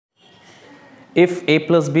If a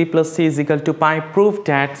plus b plus c is equal to pi, prove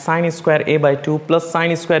that sine square a by 2 plus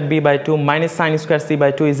sine square b by 2 minus sine square c by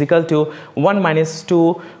 2 is equal to 1 minus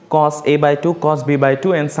 2 cos a by 2 cos b by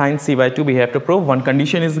 2 and sine c by 2. We have to prove. One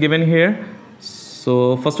condition is given here.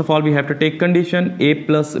 So first of all we have to take condition a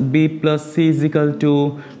plus b plus c is equal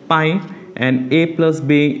to pi, and a plus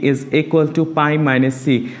b is equal to pi minus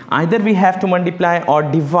c. Either we have to multiply or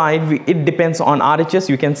divide. It depends on RHS.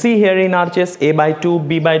 You can see here in RHS a by 2,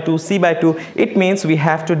 b by 2, c by 2. It means we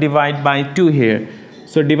have to divide by 2 here.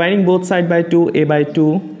 So dividing both sides by 2, a by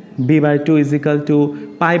 2, b by 2 is equal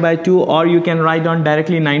to pi by 2, or you can write down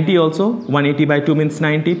directly 90 also. 180 by 2 means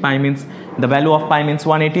 90. Pi means, the value of pi means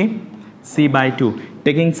 180. C by 2.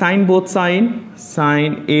 Taking sine both sides,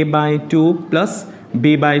 sine a by 2 plus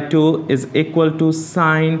b by 2 is equal to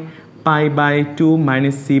sine pi by 2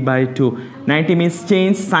 minus c by 2. 90 means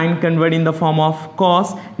change, sine convert in the form of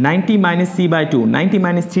cos. 90 minus c by 2. 90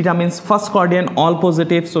 minus theta means first quadrant all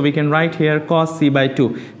positive, so we can write here cos c by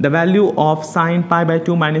 2. The value of sine pi by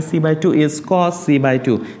 2 minus c by 2 is cos c by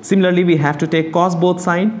 2. Similarly, we have to take cos both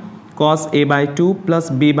sides. Cos a by 2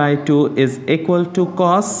 plus b by 2 is equal to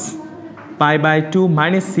cos pi by 2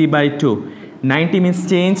 minus c by 2. 90 means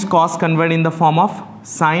change, cos convert in the form of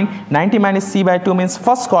sine. 90 minus c by 2 means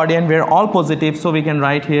first quadrant, we are all positive, so we can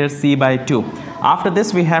write here c by 2. After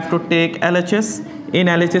this we have to take LHS. In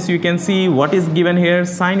LHS you can see what is given here,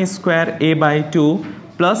 sine square a by 2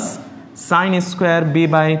 plus sine square b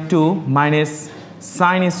by 2 minus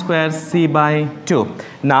sine square c by 2.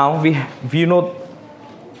 Now we know.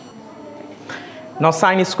 Now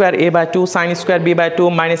sine square a by 2, sine square b by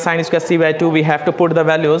 2 minus sine square c by 2, we have to put the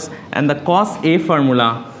values, and the cos a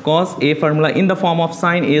formula in the form of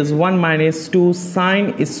sine is 1 minus 2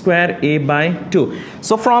 sine square a by 2.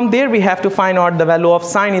 So from there we have to find out the value of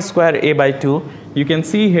sine square a by 2. You can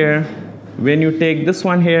see here when you take this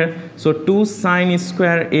one here, so 2 sine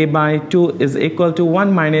square a by 2 is equal to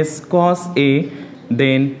 1 minus cos a,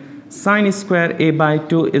 then sine square a by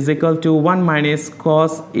 2 is equal to 1 minus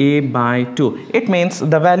cos a by 2. It means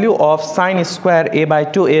the value of sine square a by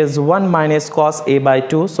 2 is 1 minus cos a by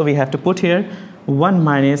 2. So we have to put here 1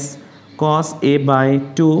 minus cos a by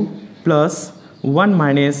 2 plus 1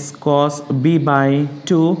 minus cos b by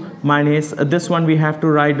 2 minus this one we have to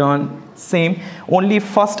write on same. Only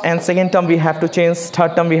first and second term we have to change,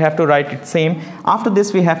 third term we have to write it same. After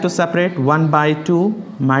this we have to separate 1 by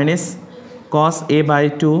 2 minus cos a by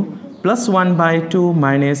 2 plus 1 by 2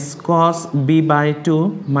 minus cos b by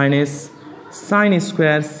 2 minus sine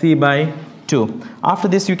square c by 2. After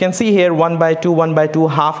this you can see here 1 by 2,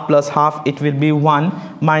 half plus half, it will be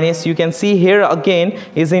 1 minus, you can see here again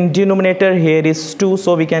is in denominator, here is 2,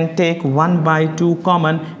 so we can take 1 by 2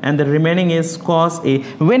 common and the remaining is cos a.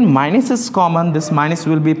 When minus is common, this minus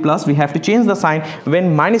will be plus, we have to change the sign.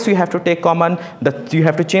 When minus you have to take common, you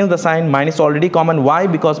have to change the sign. Minus already common. Why?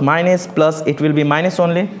 Because minus plus it will be minus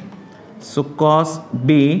only. So cos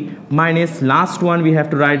b minus last one we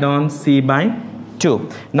have to write down c by 2.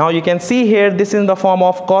 Now you can see here this is in the form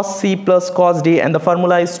of cos c plus cos d, and the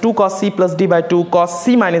formula is 2 cos c plus d by 2 cos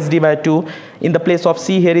c minus d by 2. In the place of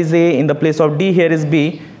c here is a, in the place of d here is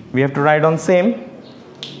b. We have to write on same.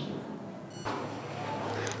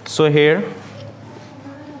 So here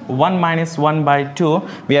 1 minus 1 by 2,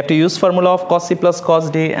 we have to use formula of cos c plus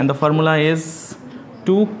cos d, and the formula is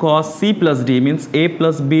 2 cos c plus d means a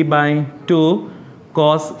plus b by 2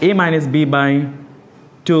 cos a minus b by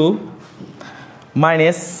 2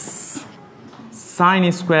 minus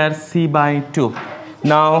sine square c by 2.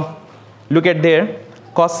 Now look at there,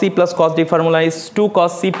 cos c plus cos d formula is 2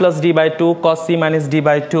 cos c plus d by 2 cos c minus d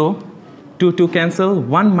by 2. 2 cancel,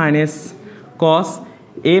 1 minus cos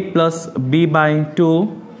a plus b by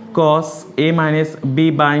 2 cos a minus b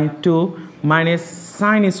by 2 minus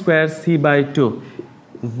sine square c by 2.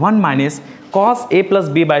 1 minus cos a plus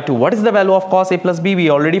b by 2. What is the value of cos a plus b?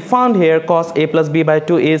 We already found here cos a plus b by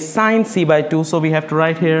 2 is sine c by 2. So we have to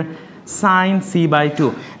write here sine c by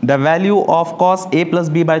 2. The value of cos a plus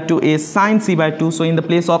b by 2 is sine c by 2. So in the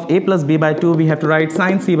place of a plus b by 2 we have to write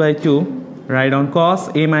sine c by 2. Write down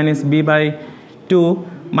cos a minus b by 2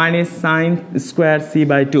 minus sine square c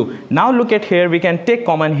by 2. Now look at here, we can take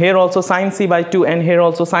common here also sine c by 2 and here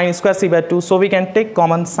also sine square c by 2. So we can take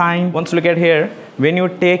common sine. Once look at here, when you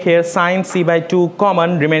take here sine c by 2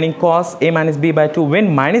 common, remaining cos a minus b by 2.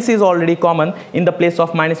 When minus is already common, in the place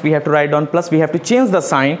of minus we have to write down plus. We have to change the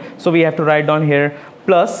sign, so we have to write down here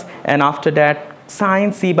plus, and after that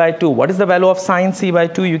sine c by 2. What is the value of sine c by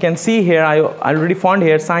 2? You can see here, I already found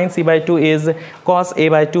here sine c by 2 is cos a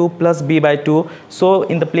by 2 plus b by 2. So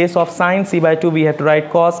in the place of sine c by 2 we have to write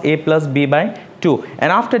cos a plus b by 2.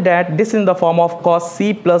 And after that, this is in the form of cos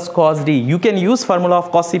c plus cos d. You can use formula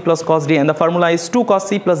of cos c plus cos d, and the formula is 2 cos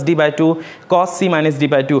c plus d by 2 cos c minus d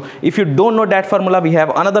by 2. If you don't know that formula, we have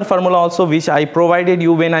another formula also which I provided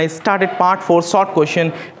you when I started part 4 short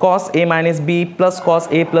question, cos a minus b plus cos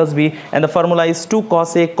a plus b, and the formula is 2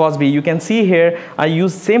 cos a cos b. You can see here I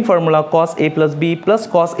use same formula, cos a plus b plus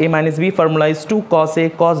cos a minus b. Formula is 2 cos a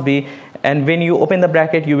cos b, and when you open the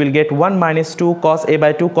bracket you will get 1 minus 2 cos a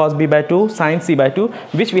by 2 cos b by 2 sin c by 2,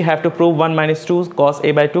 which we have to prove 1 minus 2 cos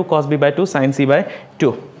a by 2 cos b by 2 sin c by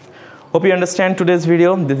 2. Hope you understand today's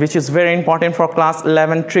video, which is very important for class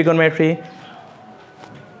 11 trigonometry.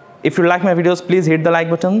 If you like my videos, please hit the like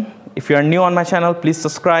button. If you are new on my channel, please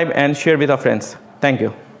subscribe and share with your friends. Thank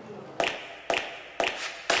you.